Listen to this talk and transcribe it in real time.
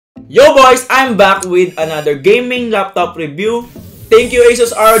Yo boys, I'm back with another gaming laptop review. Thank you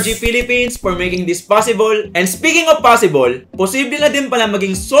Asus ROG Philippines for making this possible. And speaking of possible, posible na din pala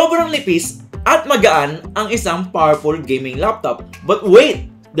maging sobrang nipis at magaan ang isang powerful gaming laptop. But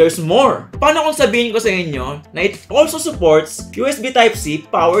wait! There's more! Paano kung sabihin ko sa inyo na it also supports USB Type-C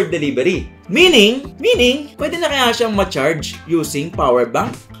power delivery? Meaning, pwede na kaya siyang ma-charge using power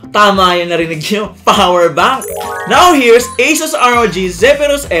bank? Tama yung narinig nyo, power bank! Now here's Asus ROG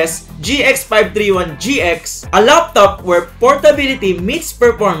Zephyrus S GX531GX, a laptop where portability meets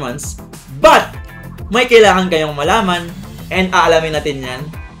performance, but may kailangan kayong malaman and aalamin natin yan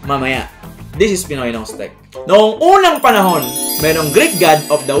mamaya. This is Pinoy Knows Tech. Noong unang panahon, merong Greek god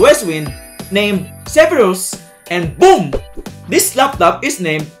of the West Wind named Zephyrus, and boom! This laptop is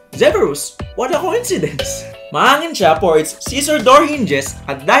named Zephyrus. What a coincidence! Mahangin siya for its scissor door hinges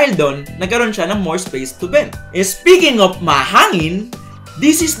at dahil doon, nagkaroon siya ng more space to bend. And speaking of mahangin,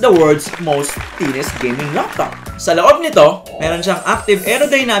 this is the world's most thinnest gaming laptop. Sa loob nito, meron siyang active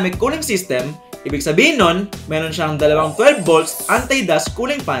aerodynamic cooling system. Ibig sabihin nun, meron siyang dalawang 12 volts anti-dust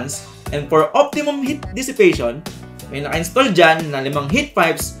cooling fans, and for optimum heat dissipation, may naka-install dyan na 5 heat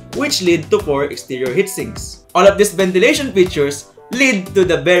pipes which lead to 4 exterior heat sinks. All of these ventilation features lead to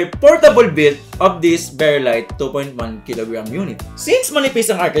the very portable build of this very light 2.1 kg unit. Since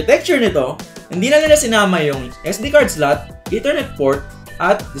manipis ang architecture nito, hindi na nila sinama yung SD card slot, Ethernet port,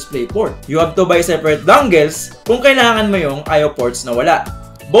 at DisplayPort. You have to buy separate dongles kung kailangan mo yung IO ports na wala.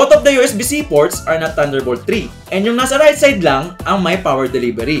 Both of the USB-C ports are not Thunderbolt 3, and yung nasa right side lang ang may power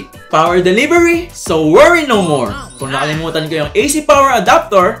delivery. Power delivery, so worry no more! Kung nakalimutan ko yung AC power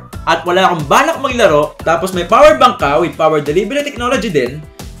adapter at wala akong balak maglaro, tapos may power bank ka with power delivery technology din,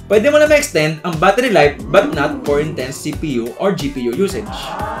 pwede mo na ma-extend ang battery life but not for intense CPU or GPU usage.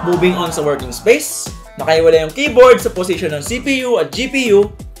 Moving on sa working space, nakaiwala yung keyboard sa position ng CPU at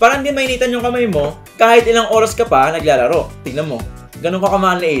GPU para hindi mainitan yung kamay mo kahit ilang oras ka pa naglalaro. Tingnan mo, ganun ka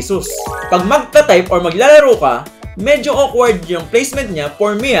kamahal ni Asus. Pag magta-type or maglalaro ka, medyo awkward yung placement niya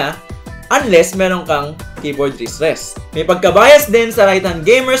for me unless meron kang keyboard wrist. May pagkabias din sa right-hand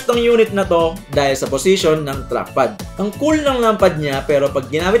gamers tong unit na to dahil sa position ng trackpad. Ang cool ng lampad niya pero pag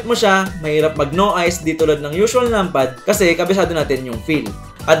ginamit mo siya, mahirap mag-no eyes di tulad ng usual lampad kasi kabisado natin yung feel.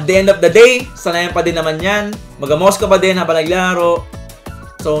 At the end of the day, sanayan pa din naman yan. Mag-mouse ka pa din habang naglaro.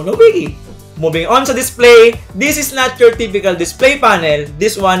 So, no biggie. Moving on sa display, this is not your typical display panel.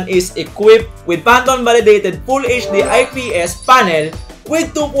 This one is equipped with Pantone-validated Full HD IPS panel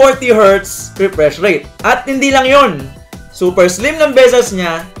with 240Hz refresh rate. At hindi lang yon, super slim ng bezels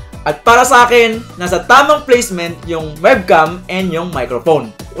niya at para sa akin, nasa tamang placement yung webcam and yung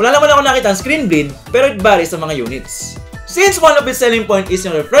microphone. Wala naman ako nakita ang screen bleed pero it varies sa mga units. Since one of its selling point is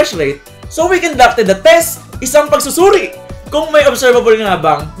yung refresh rate, so we conducted the test, isang pagsusuri kung may observable nga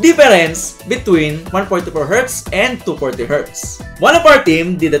bang difference between 144Hz and 240Hz. One of our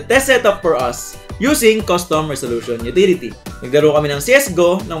team did a test setup for us using custom resolution utility. Naglaro kami ng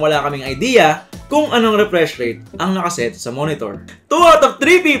CSGO nang wala kaming idea kung anong refresh rate ang nakaset sa monitor. 2 out of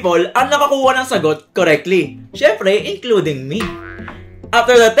 3 people ang nakakuha ng sagot correctly. Syempre, including me.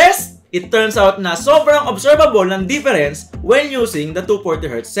 After the test, it turns out na sobrang observable ng difference when using the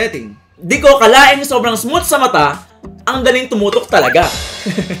 240Hz setting. Di ko kalaing sobrang smooth sa mata, ang daling tumutok talaga.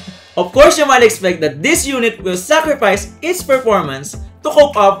 Of course, you might expect that this unit will sacrifice its performance to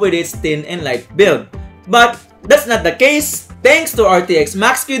cope up with its thin and light build. But that's not the case thanks to RTX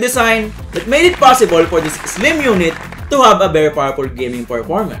Max-Q design that made it possible for this slim unit to have a very powerful gaming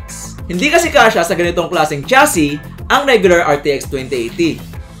performance. Hindi kasi kasya sa ganitong klaseng chassis ang regular RTX 2080.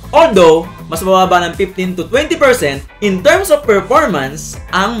 Although, mas mababa ng 15 to 20% in terms of performance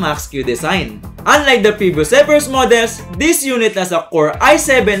ang Max-Q design. Unlike the previous Zephyrus models, this unit has a Core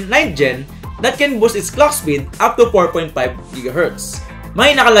i7 9th Gen that can boost its clock speed up to 4.5 GHz.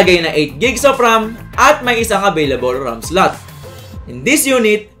 May nakalagay na 8 GB of RAM at may isang available RAM slot. In this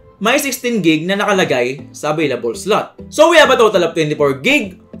unit, may 16 GB na nakalagay sa available slot. So we have a total of 24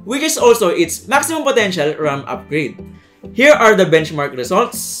 GB, which is also its maximum potential RAM upgrade. Here are the benchmark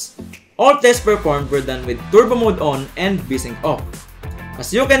results. All tests performed were done with turbo mode on and V-Sync off. As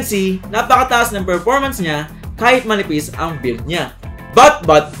you can see, napakataas ng performance niya kahit manipis ang build niya. But,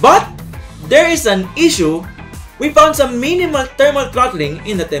 there is an issue. We found some minimal thermal throttling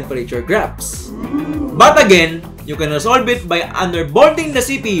in the temperature graphs. But again, you can resolve it by undervolting the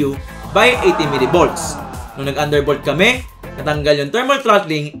CPU by 80 millivolts. Nung nag-undervolt kami, natanggal yung thermal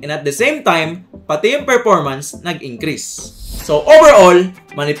throttling and at the same time, pati yung performance nag-increase. So overall,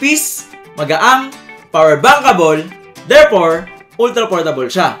 manipis, magaang, power bankable, therefore, ultra portable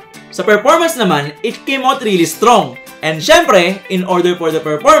siya. Sa performance naman, it came out really strong. And syempre, in order for the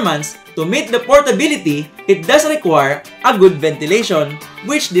performance to meet the portability, it does require a good ventilation,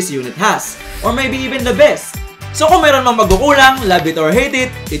 which this unit has, or maybe even the best. So kung meron mang magkukulang, love it or hate it,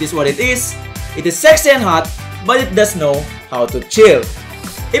 it is what it is. It is sexy and hot, but it does know how to chill.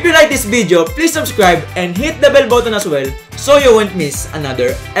 If you like this video, please subscribe and hit the bell button as well so you won't miss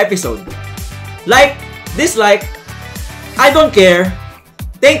another episode. Like, dislike, I don't care.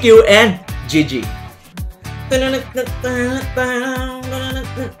 Thank you and GG.